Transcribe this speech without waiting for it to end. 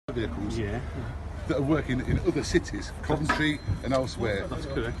vehicles that are working in other cities, Coventry and elsewhere. That's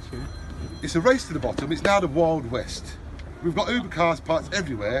correct, yeah. It's a race to the bottom. It's now the Wild West. We've got Uber cars parked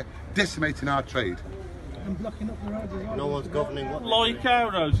everywhere, decimating our trade. And blocking up the roads as well. No one's governing what. Like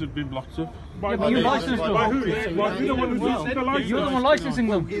our roads have been blocked up. Yeah, but you license them. By who? You're the one who's the license. You're the one licensing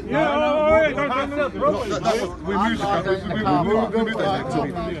them. We moved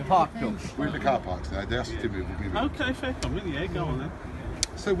the car parks now. They asked us to move. Okay, fair comment. Yeah, go on then.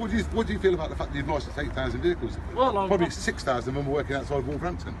 So what do you feel about the fact that you've licensed 8,000 vehicles? Well, probably 6,000 of them are working outside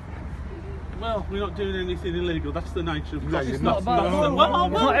Wolverhampton. Well, we're not doing anything illegal. That's the nature of It's not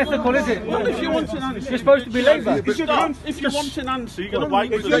ethical, is it? Well, if you want an answer, you're supposed to be Labour. If you want an answer, you've got to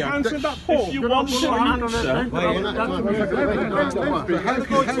wait for the answer. If you want an answer, how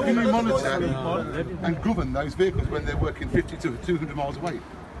can you monitor and govern those vehicles when they're working 50 to 200 miles away?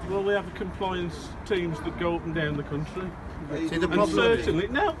 well, we have compliance teams that go up and down the country. See, the And problem certainly,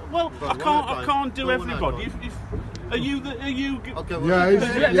 is, no. Well, I can't do everybody. Are you? okay, One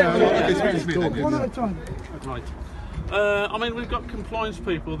at a time. Right. I mean, we've got compliance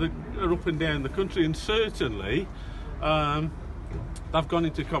people that are up and down the country, and certainly they've gone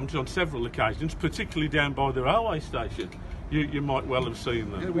into Coventry on several occasions, particularly down by the railway station. You might well have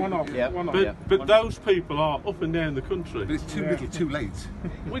seen them. But those people are up and down the country. But it's too little, too late.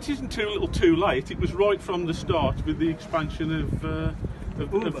 Which isn't too little, too late. It was right from the start with the expansion of the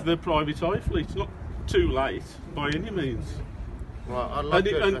private eye fleet. It's not too late by any means. well, I'd like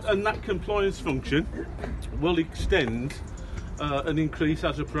And that compliance function will extend and increase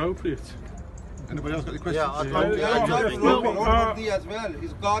as appropriate. Anybody else got any questions?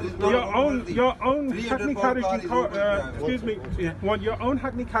 Your own hackney carriage, excuse me, your own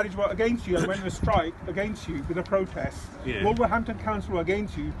hackney carriage were against you and went on a strike against you with a protest. Wolverhampton Council were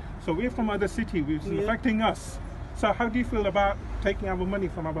against you, so we're from other city, it's affecting us. So how do you feel about taking our money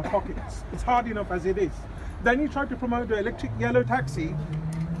from our pockets? It's hard enough as it is. Then you try to promote the electric yellow taxi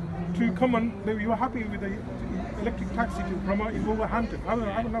to come on, you were happy with the electric taxi to promote in Wolverhampton. How the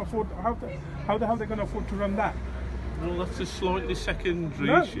hell are they going to afford to run that? Well, that's a slightly secondary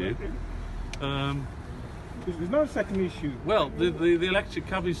issue. There's no second issue. Well, the electric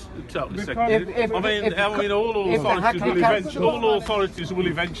cab is totally Because secondary. All authorities will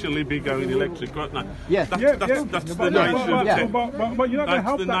eventually be going electric, won't they? Yes. That's the nature of but you're not going to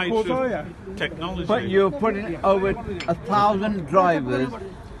help that cause, are you? technology. But you're putting over 1,000 drivers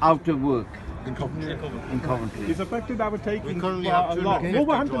out of work In Coventry. in Coventry. It's affected our taking We currently a have two lot. electric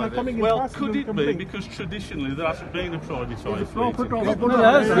Wolverhampton are drivers. coming in Well, fast could and it be complete. because traditionally there hasn't been a private eye fleet?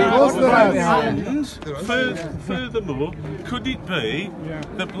 And furthermore, could it be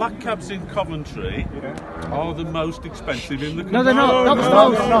that black cabs in Coventry are the most expensive in the country? No, they're not. That was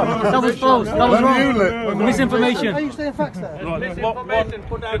false. That was false. That was wrong. Misinformation. Are you saying facts there? Right,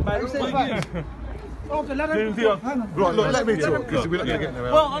 Oh, the ladder. Right, look, let me talk, because we're not going to get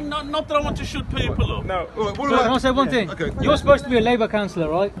nowhere. well, not that I want to shut people up. No. All right, what I about... want to say one thing. Okay. You're supposed to be a Labour councillor,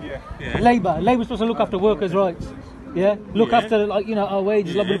 right? Yeah. Labour's supposed to look after workers' rights. Yeah? Look after, like, our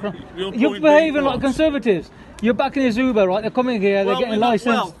wages. Yeah. Like, Your you're point behaving being like what? Conservatives. You're backing this Uber, right? They're coming here, they're getting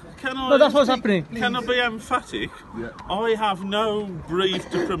licensed. Can I, No, that's what's happening. Can I be emphatic? I have no brief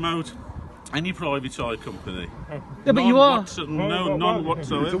to promote any private eye company. Yeah, but you are. None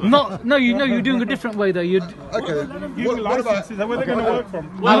whatsoever. No, you're doing a different way though. Okay, Giving what about... licenses, where they're going to work from?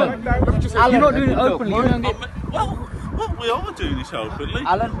 You're not doing it openly. You don't get, Well, we are doing this openly.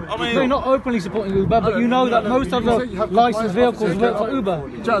 Alan, I mean, you're not openly supporting Uber, but you know that most of the licensed vehicles work for Uber.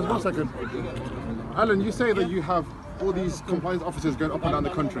 Jazz, 1 second. Alan, you say that you have all these compliance officers going up and down the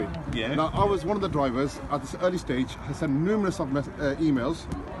country. Yeah. Now, I was one of the drivers at this early stage, has sent numerous of emails,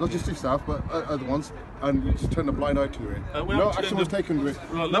 not just to staff, but other ones, and you just turned a blind eye to it. No action was taken to it.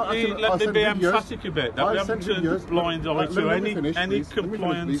 Right, No let me action- be I sent videos. emphatic about that. We I haven't sent turned a videos. blind eye Let to me any finish, please. Let me finish,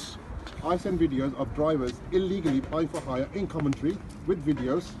 compliance. please. I sent videos of drivers illegally applying for hire in Coventry with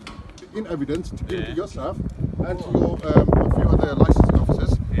videos in evidence to give to your staff and to your a few other licensing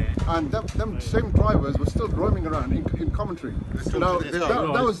officers. And them same drivers were still roaming around in Coventry. Now,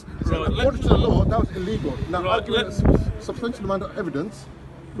 that was, according to the law, that was illegal. Now, I've given a substantial amount of evidence,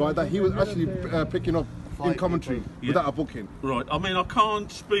 right, that he was actually picking up in Coventry without a booking. Right, I mean, I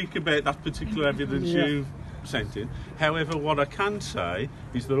can't speak about that particular evidence you've sent in. However, what I can say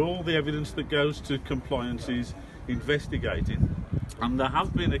is that all the evidence that goes to compliance is investigating. And there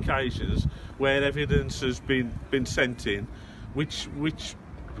have been occasions where evidence has been sent in which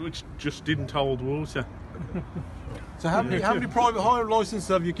just didn't hold water. So how many private hire licenses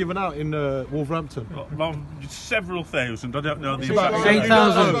have you given out in Wolverhampton? Well, several thousand. I don't know the About exact.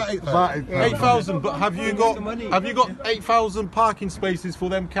 8,000. 8,000. But have you got 8,000 parking spaces for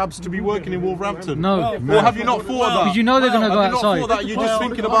them cabs to be working in Wolverhampton? No. Or have you not thought of that? Because you know they're going to go Have you not outside. thought that? You're just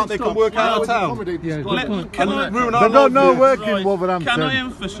thinking about they can work out of town. Yeah, good point. Can I, Ruin They our don't know lives. work in right, Wolverhampton. can I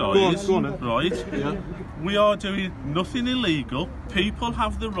emphasise, Go on then. right? Yeah. We are doing nothing illegal. People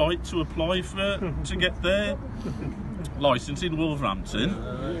have the right to apply to get their licence in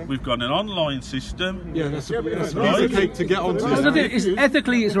Wolverhampton. We've got an online system. Yeah, that's a piece Right. of cake to get onto.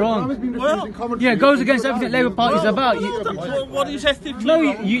 Ethically, it's wrong. Well, Yeah, it goes against everything Labour Party's about. what is ethically No,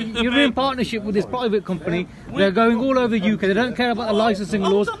 wrong you're in about- partnership with this private company. They're going all over the UK. They don't care about the licensing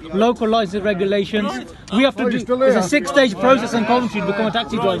laws, local licensing regulations. We have to do. There's a 6-stage process in Coventry to become a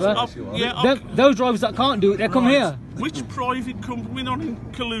taxi driver. Those drivers that can't do it, they come here. Which private company? We're not in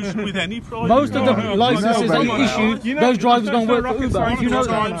collusion with any private. Most of the licenses that you issue, those drivers going to work for Uber. You know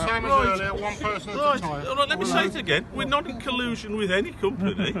that. Right, let me say it again. We're not in collusion with any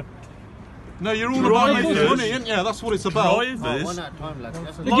company. No, you're all about making money, aren't you? That's what it's about. Drivers.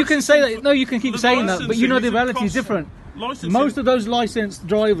 You can say that. No, you can keep saying that, but you know the licensing reality is costs- different. licensing- Most of those licensed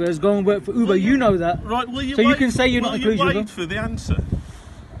drivers go and work for Uber. You know that. Right, will you So you wait- can say you're not will inclusive you of wait them? for the answer?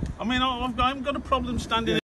 I mean, I've got a problem standing